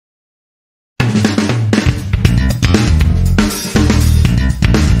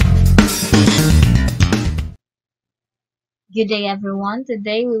Good day, everyone.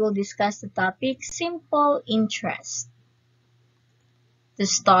 Today we will discuss the topic simple interest. To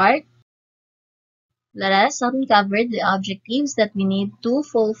start, let us uncover the objectives that we need to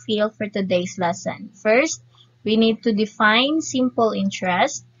fulfill for today's lesson. First, we need to define simple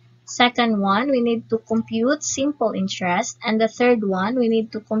interest. Second one, we need to compute simple interest. And the third one, we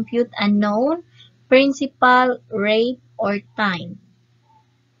need to compute a known principal, rate, or time.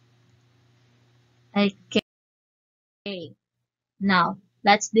 Okay. Now,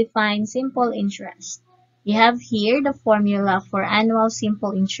 let's define simple interest. We have here the formula for annual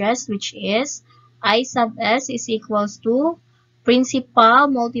simple interest, which is I sub s is equals to principal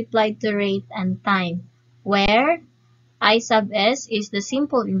multiplied to rate and time, where I sub s is the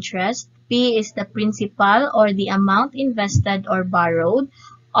simple interest, P is the principal or the amount invested or borrowed,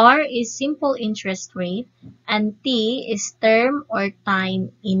 R is simple interest rate, and T is term or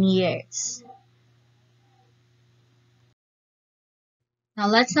time in years. Now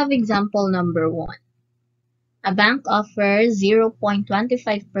let's have example number 1. A bank offers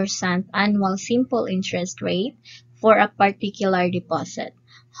 0.25% annual simple interest rate for a particular deposit.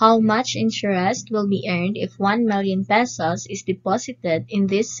 How much interest will be earned if 1 million pesos is deposited in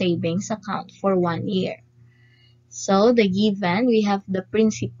this savings account for 1 year? So the given, we have the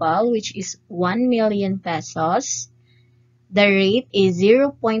principal, which is 1 million pesos. The rate is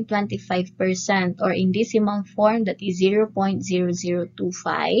 0.25%, or in decimal form, that is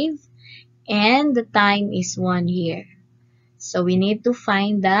 0.0025. And the time is 1 year. So we need to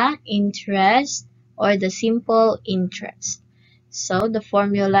find the interest or the simple interest. So the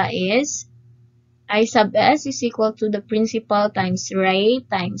formula is I sub s is equal to the principal times rate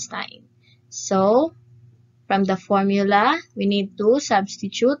times time. So from the formula, we need to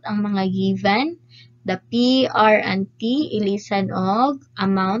substitute ang mga given. The P, R, and T, ilisan og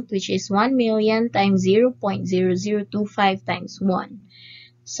amount, which is 1 million times 0.0025 times 1.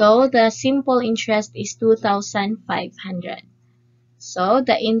 So the simple interest is 2,500. So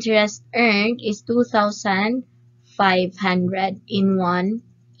the interest earned is 2,500 in 1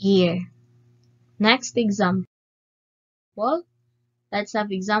 year. Next example. Let's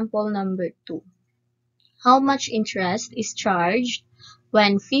have example number 2. How much interest is charged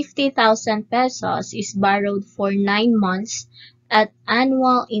when 50,000 pesos is borrowed for 9 months at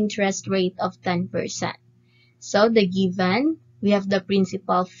annual interest rate of 10%? So the given, we have the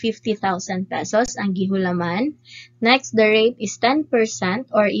principal 50,000 pesos ang gihulaman. Next, the rate is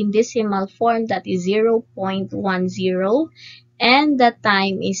 10%, or in decimal form, that is 0.10. And the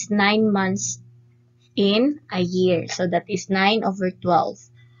time is 9 months in a year. So that is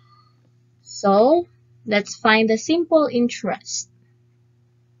 9/12. So let's find the simple interest.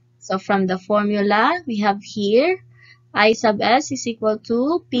 So from the formula, we have here I sub s is equal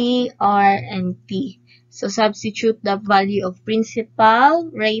to P, R, and T. So substitute the value of principal,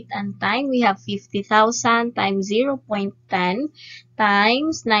 rate, and time. We have 50,000 times 0.10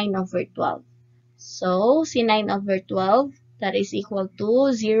 times 9/12. So si 9/12, that is equal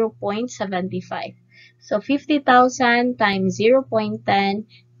to 0.75. So 50,000 times 0.10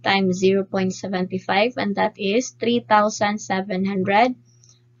 times 0.75, and that is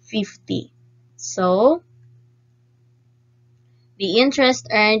 3,750. So the interest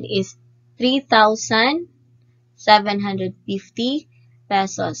earned is 3,750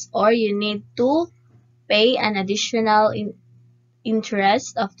 pesos, or you need to pay an additional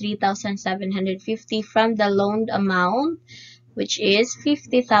interest of 3,750 from the loaned amount, which is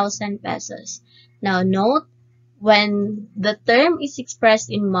 50,000 pesos. Now note, when the term is expressed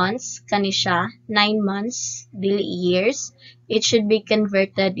in months, kani siya, 9 months, dili years, it should be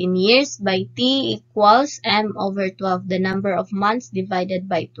converted in years by T equals M/12, the number of months divided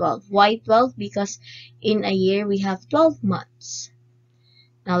by 12. Why 12? Because in a year we have 12 months.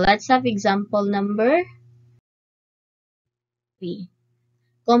 Now let's have example number 3.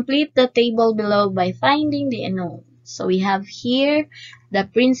 Complete the table below by finding the unknown. So we have here the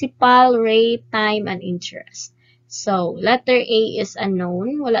principal, rate, time, and interest. So letter A is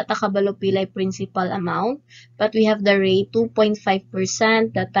unknown. Wala ta kabalo pilay principal amount. But we have the rate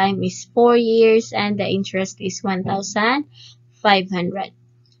 2.5%, the time is 4 years, and the interest is 1,500.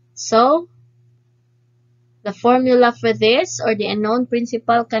 So the formula for this, or the unknown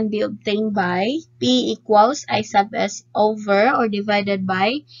principal, can be obtained by P equals I sub s over or divided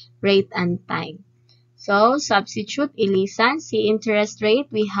by rate and time. So substitute ilisan. Si interest rate,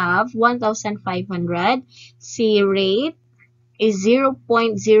 we have 1,500. Si rate is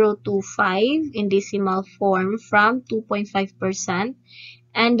 0.025 in decimal form from 2.5%.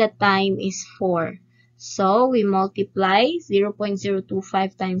 And the time is 4. So, we multiply 0.025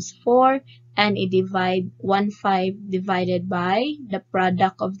 times 4 and divide 1/5 divided by the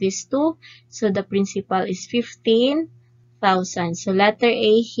product of these two. So, the principal is 15,000. So, letter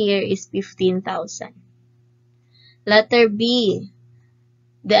A here is 15,000. Letter B.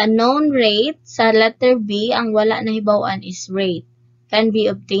 The unknown rate sa letter B, ang wala na hibaw-an is rate. Can be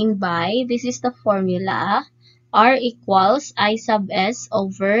obtained by, this is the formula, R equals I sub S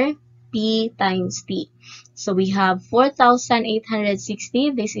over P times T. So we have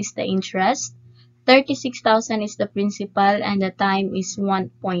 4,860, this is the interest. 36,000 is the principal and the time is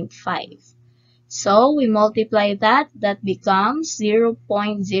 1.5. So we multiply that becomes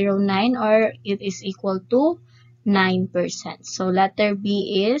 0.09 or it is equal to 9%. So letter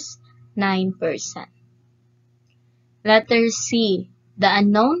B is 9%. Letter C, the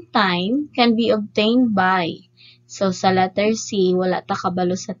unknown time can be obtained by. So sa letter C, wala ta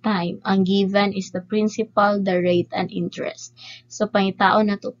kabalo sa time. Ang given is the principal, the rate, and interest. So pangitaon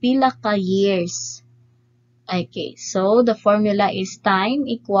na to pila ka years. Okay, so the formula is time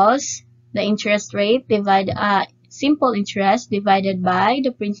equals the interest rate divided simple interest divided by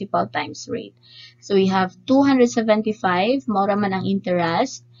the principal times rate. So we have 275, maura man ang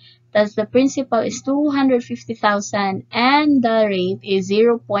interest. Thus the principal is 250,000 and the rate is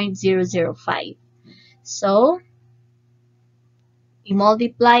 0.005. So we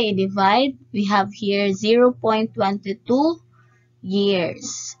multiply and divide. We have here 0.22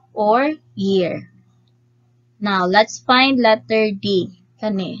 years or year. Now let's find letter D.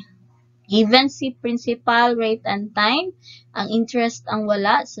 Kani. Given si principal, rate, and time, ang interest ang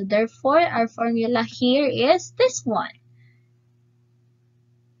wala. So, therefore, our formula here is this one.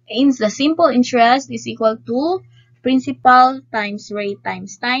 Means the simple interest is equal to principal times rate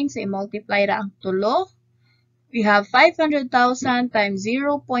times time. So, i-multiply ra ang tulo. We have 500,000 times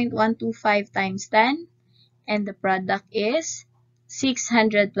 0.125 times 10. And the product is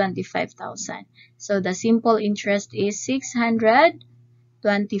 625,000. So, the simple interest is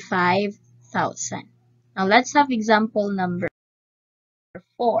 625,000. Now, let's have example number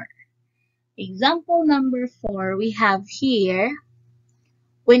 4. Example number 4, we have here,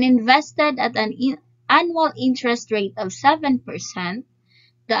 when invested at an annual interest rate of 7%,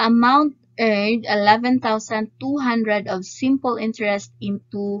 the amount earned 11,200 of simple interest in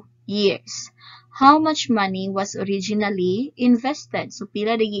 2 years. How much money was originally invested? So,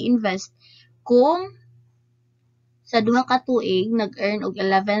 pila digi invest kung sa duha ka tuig nag-earn og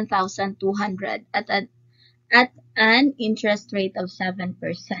 11,200 at an interest rate of 7%.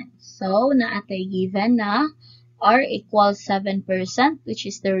 So, naatay given na R equals 7%, which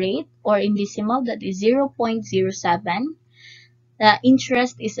is the rate, or in decimal, that is 0.07. The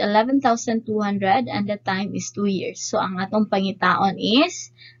interest is 11,200 and the time is 2 years. So, ang atong pangitaon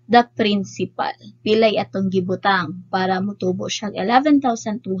is the principal. Pilay atong gibutang para mutubo siya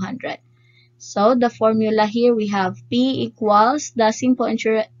 11,200. So, the formula here, we have P equals the simple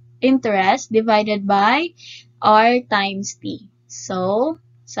interest divided by R times T. So,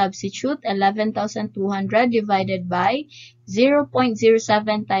 substitute 11,200 divided by 0.07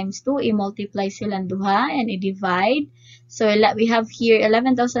 times 2. I-multiply silang duha and i-divide. So, we have here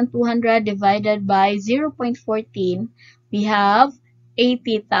 11,200 divided by 0.14. We have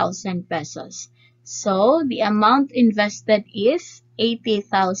 80,000 pesos. So, the amount invested is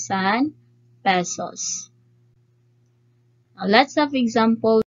 80,000 pesos. Now, let's have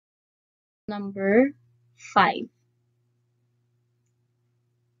example number 5.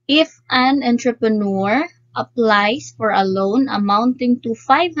 If an entrepreneur applies for a loan amounting to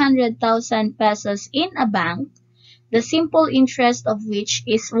 500,000 pesos in a bank, the simple interest of which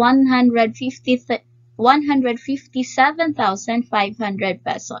is 157,500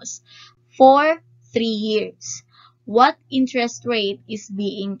 pesos for 3 years, what interest rate is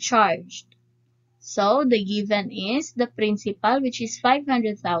being charged? So, the given is the principal, which is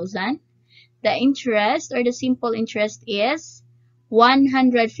 500,000. The interest or the simple interest is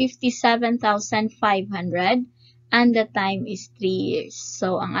 157,500 and the time is 3 years.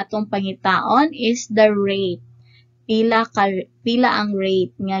 So, ang atong pangitaon is the rate. Pila ang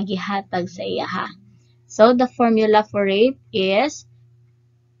rate nga gihatag sa iyaha. So, the formula for rate is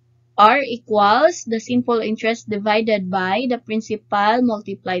R equals the simple interest divided by the principal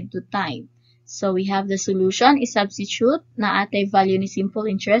multiplied to time. So, we have the solution is substitute na atay value ni simple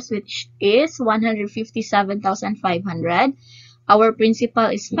interest which is 157,500. Our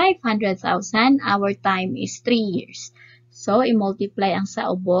principal is 500,000. Our time is 3 years. So, i-multiply ang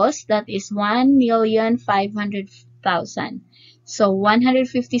sa ubos. That is 1,500,000. So,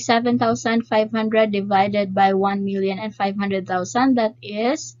 157,500 divided by 1,500,000. That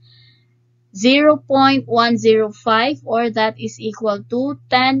is 0.105, or that is equal to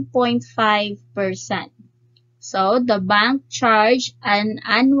 10.5%. So the bank charged an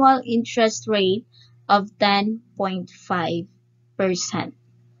annual interest rate of 10.5%.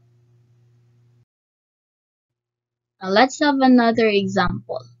 Now let's have another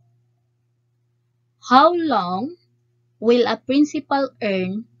example. How long will a principal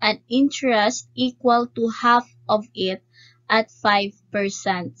earn an interest equal to half of it at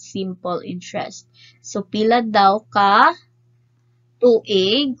 5% simple interest? So pila daw ka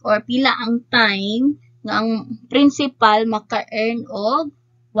tuig or pila ang time nga ang principal maka-earn og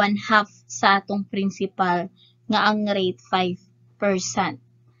 1/2 sa atong principal nga ang rate 5%.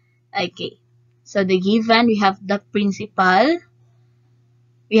 Okay. So the given, we have the principal,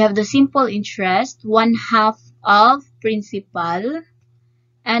 we have the simple interest, 1/2 of principal,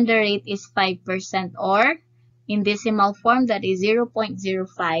 and the rate is 5%, or in decimal form, that is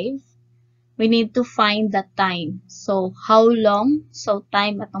 0.05. We need to find the time. So, how long? So,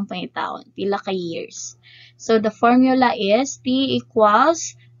 time atong pangitaon. Pila ka years. So, the formula is T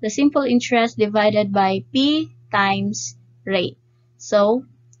equals the simple interest divided by P times rate. So,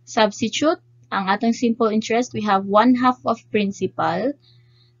 substitute ang atong simple interest. We have 1/2 of principal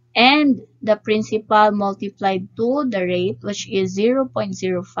and the principal multiplied to the rate, which is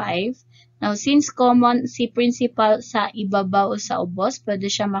 0.05. Now, since common si principal sa ibabaw o sa ubos, pwede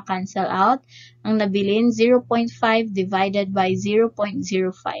siya ma-cancel out. Ang nabilin, 0.5 divided by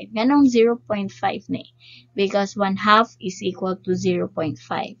 0.05. Ganong 0.5 na because 1/2 is equal to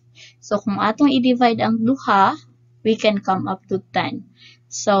 0.5. So, kung atong i-divide ang duha, we can come up to 10.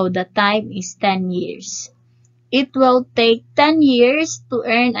 So, the time is 10 years. It will take 10 years to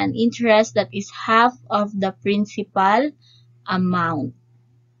earn an interest that is half of the principal amount.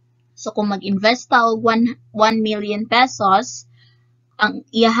 So, kung mag-invest ta og 1 million pesos, ang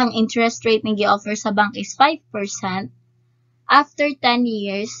iyahang interest rate na gi-offer sa bank is 5%. After 10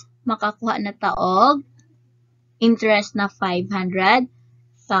 years, makakuha na ta og interest na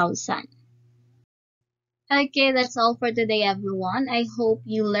 500,000. Okay, that's all for today, everyone. I hope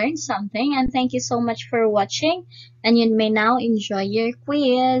you learned something, and thank you so much for watching. And you may now enjoy your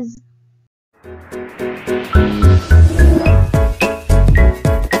quiz.